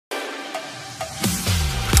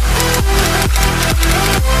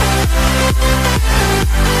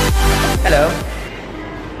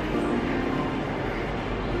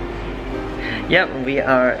Yep, we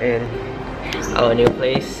are in our new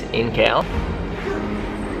place in KL.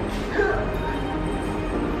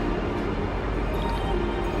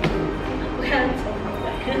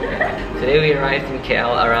 Today we arrived in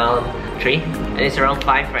KL around 3 and it's around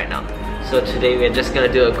 5 right now. So today we're just gonna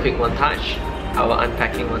do a quick montage, our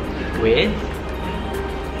unpacking one with.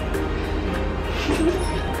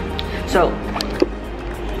 So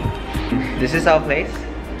this is our place.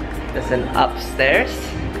 There's an upstairs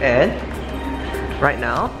and right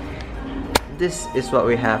now this is what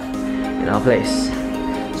we have in our place.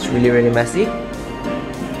 It's really messy,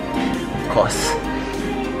 of course.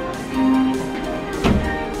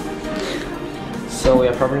 So we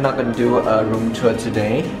are probably not going to do a room tour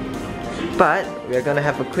today, but we are going to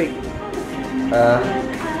have a quick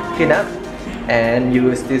clean up and you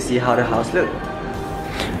will still see how the house looks.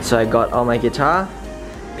 So I got all my guitar,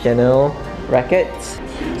 piano, rackets.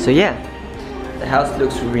 So yeah, the house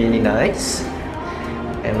looks really nice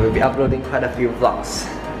and we'll be uploading quite a few vlogs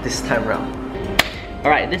this time around.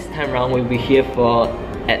 Alright, this time around we'll be here for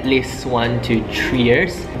at least 1 to 3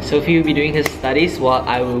 years. Sophie will be doing her studies while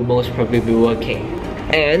I will most probably be working.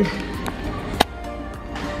 And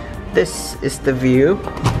this is the view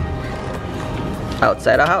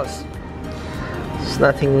outside our house. It's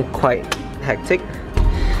nothing quite hectic.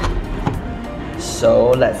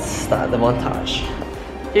 So let's start the montage.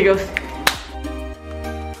 Here goes.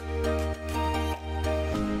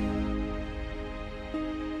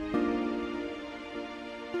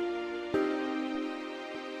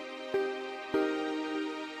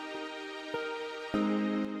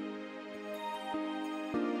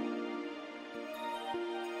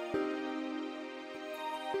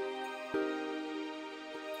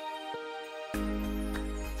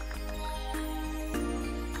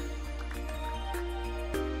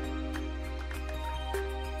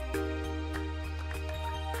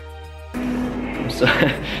 So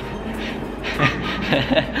okay,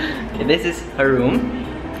 this is her room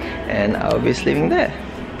and I'll be sleeping there.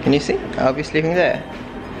 Can you see? I'll be sleeping there.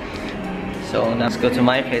 So now let's go to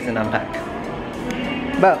my place and unpack.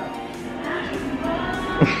 But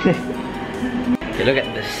okay, look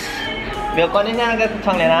at this.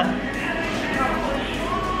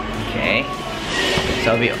 Okay,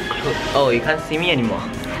 so oh, you can't see me anymore.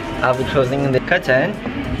 I'll be closing the curtain.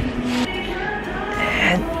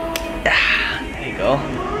 And there you go.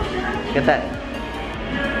 Look at that.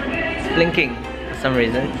 It's blinking for some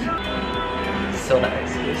reason. So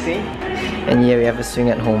nice, you see? And here we have a swing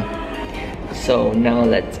at home. So now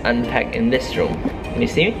let's unpack in this room. Can you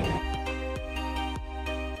see me?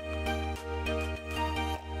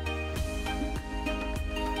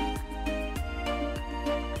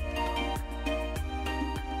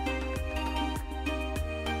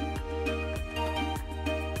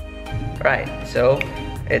 Right, so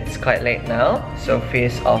it's quite late now. Sophie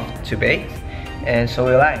is off to bed and so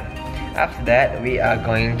will I. After that, we are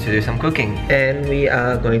going to do some cooking and we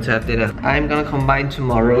are going to have dinner. I'm gonna combine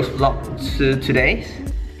tomorrow's vlog to today's.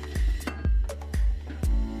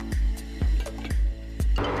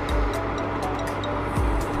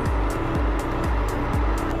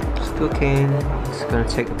 Just cooking. It's gonna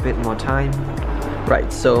take a bit more time.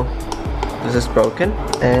 Right, so this is broken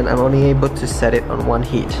and I'm only able to set it on 1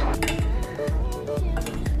 heat.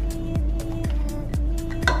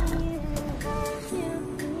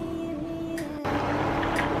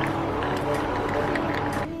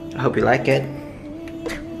 I hope you like it.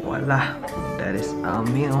 Voila, that is our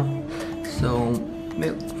meal. So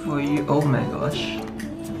milk for you. Oh my gosh,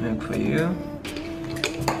 milk for you.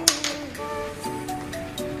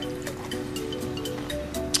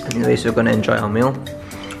 Anyways, we're gonna enjoy our meal.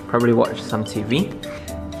 Probably watch some TV.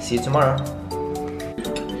 See you tomorrow.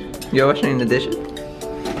 You're washing the dishes?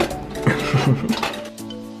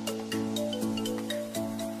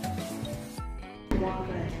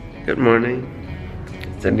 Good morning.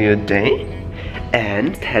 It's a new day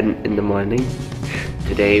and 10 in the morning.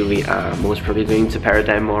 Today we are most probably going to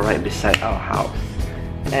Paradigm Mall right beside our house.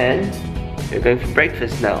 And we're going for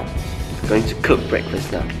breakfast now. We're going to cook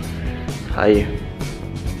breakfast now. How are you?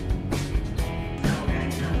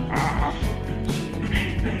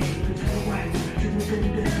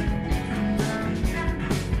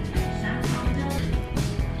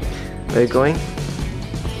 Where are you going?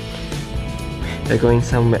 We're going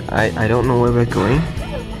somewhere. I don't know where we're going.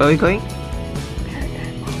 Where are we going?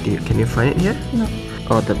 Can you find it here? No.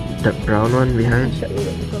 Oh, the brown one behind?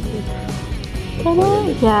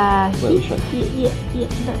 Yeah. Where we should? Yeah.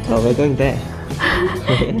 Oh, we're going there.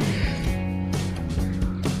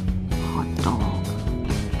 Hot dog.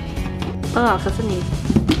 Oh, sesame.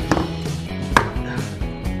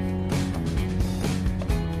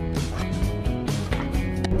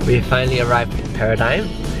 We finally arrived in Paradigm.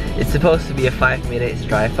 It's supposed to be a 5 minutes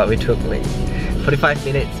drive, but we took like 45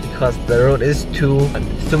 minutes because the road is too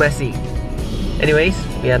messy. Anyways,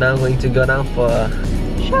 we are now going to go down for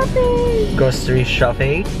shopping, grocery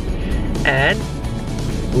shopping, and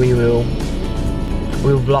we'll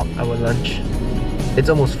vlog our lunch. It's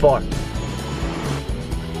almost 4.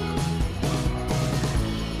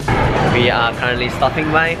 We are currently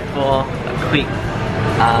stopping by for a quick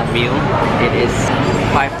meal. It is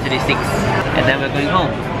 5:36 and then we're going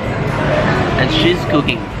home. And she's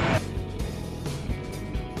cooking.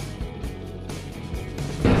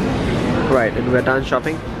 Right, and we're done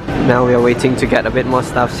shopping. Now we are waiting to get a bit more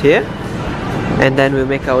stuffs here. And then we'll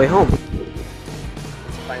make our way home.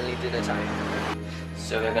 It's finally dinner time.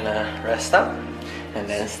 So we're gonna rest up and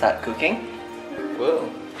then start cooking. Whoa.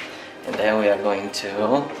 And then we are going to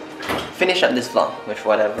finish up this vlog with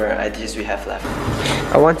whatever ideas we have left.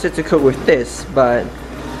 I wanted to cook with this, but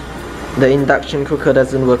the induction cooker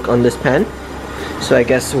doesn't work on this pan. So I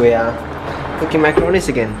guess we are cooking macaronis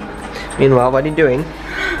again. Meanwhile, what are you doing?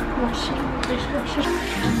 Washing dishwasher.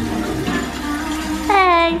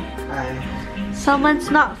 Hey! Hi.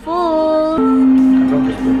 Someone's not full. I dropped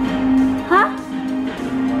this book. Huh?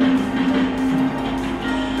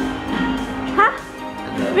 Huh?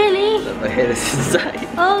 Really? My head is inside.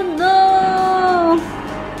 Oh no!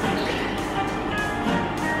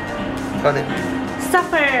 Found it.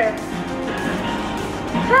 Supper!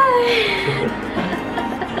 Hi!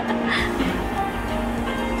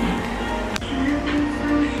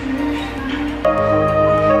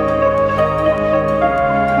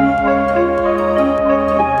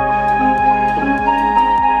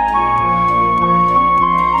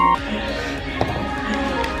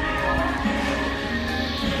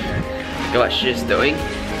 Look at what she's doing.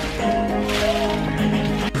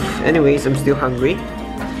 Anyways, I'm still hungry.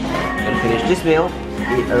 Gonna finish this meal,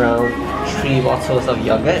 eat around 3 bottles of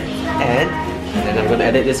yogurt, and then I'm gonna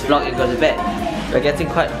edit this vlog and go to bed. We're getting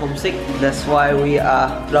quite homesick, that's why we are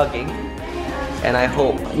vlogging. And I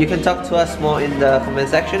hope you can talk to us more in the comment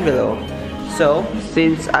section below. So,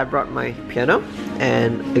 since I brought my piano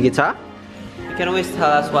and the guitar, you can always tell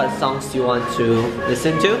us what songs you want to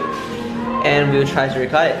listen to, and we'll try to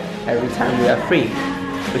record it every time we are free,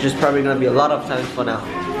 which is probably gonna be a lot of time for now.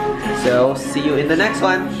 So, see you in the next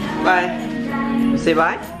one. Bye. Say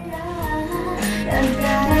bye.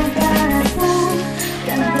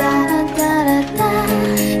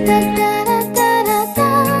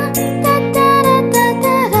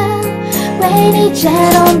 Rainy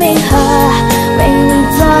jet on me hard.